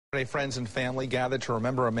Friends and family gathered to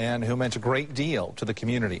remember a man who meant a great deal to the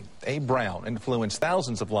community. Abe Brown influenced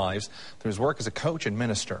thousands of lives through his work as a coach and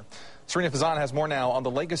minister. Serena Fazan has more now on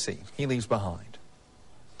the legacy he leaves behind.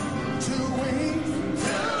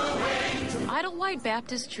 Idlewild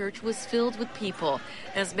Baptist Church was filled with people,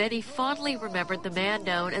 as many fondly remembered the man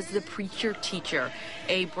known as the preacher-teacher.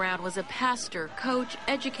 Abe Brown was a pastor, coach,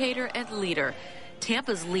 educator, and leader.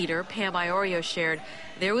 Tampa's leader, Pam Iorio, shared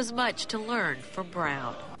there was much to learn from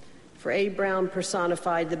Brown. For Abe Brown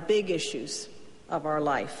personified the big issues of our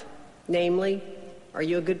life. Namely, are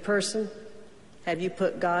you a good person? Have you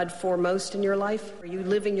put God foremost in your life? Are you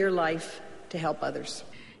living your life to help others?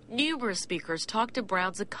 Numerous speakers talked to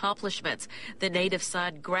Brown's accomplishments. The native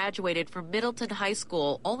son graduated from Middleton High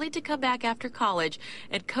School, only to come back after college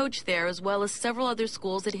and coach there, as well as several other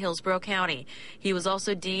schools in Hillsborough County. He was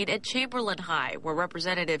also dean at Chamberlain High, where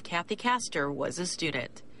Representative Kathy Castor was a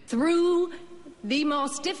student. Through the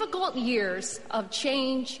most difficult years of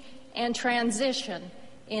change and transition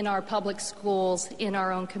in our public schools in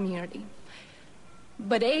our own community.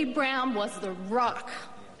 But Abe Brown was the rock.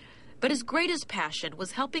 But his greatest passion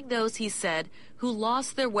was helping those, he said, who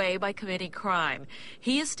lost their way by committing crime.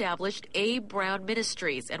 He established Abe Brown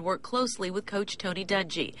Ministries and worked closely with Coach Tony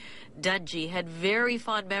Dungy. Dungy had very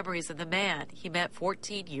fond memories of the man he met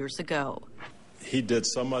 14 years ago. He did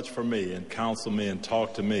so much for me and counseled me and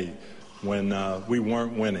talked to me when we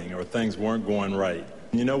weren't winning or things weren't going right.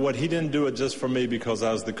 You know what? He didn't do it just for me because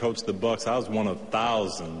I was the coach of the Bucks. I was one of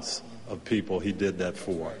thousands of people he did that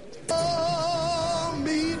for.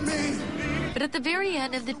 But at the very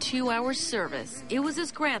end of the 2-hour service, it was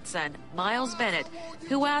his grandson, Miles Bennett,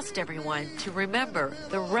 who asked everyone to remember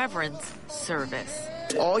the Reverend's service.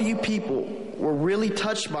 All you people were really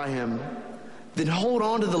touched by him, then hold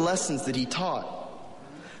on to the lessons that he taught.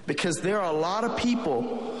 Because there are a lot of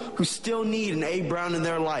people who still need an Abe Brown in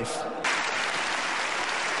their life.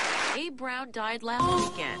 Abe Brown died last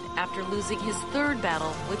weekend after losing his third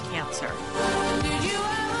battle with cancer. Did you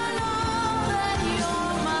ever know that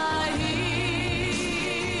you're my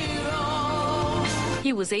hero?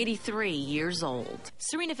 He was 83 years old.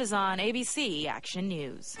 Serena Fazan, ABC Action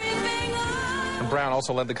News. And Brown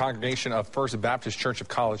also led the congregation of First Baptist Church of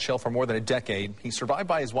College Hill for more than a decade. He's survived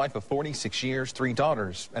by his wife of 46 years, 3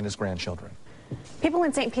 daughters, and his grandchildren. People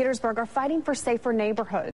in St. Petersburg are fighting for safer neighborhoods.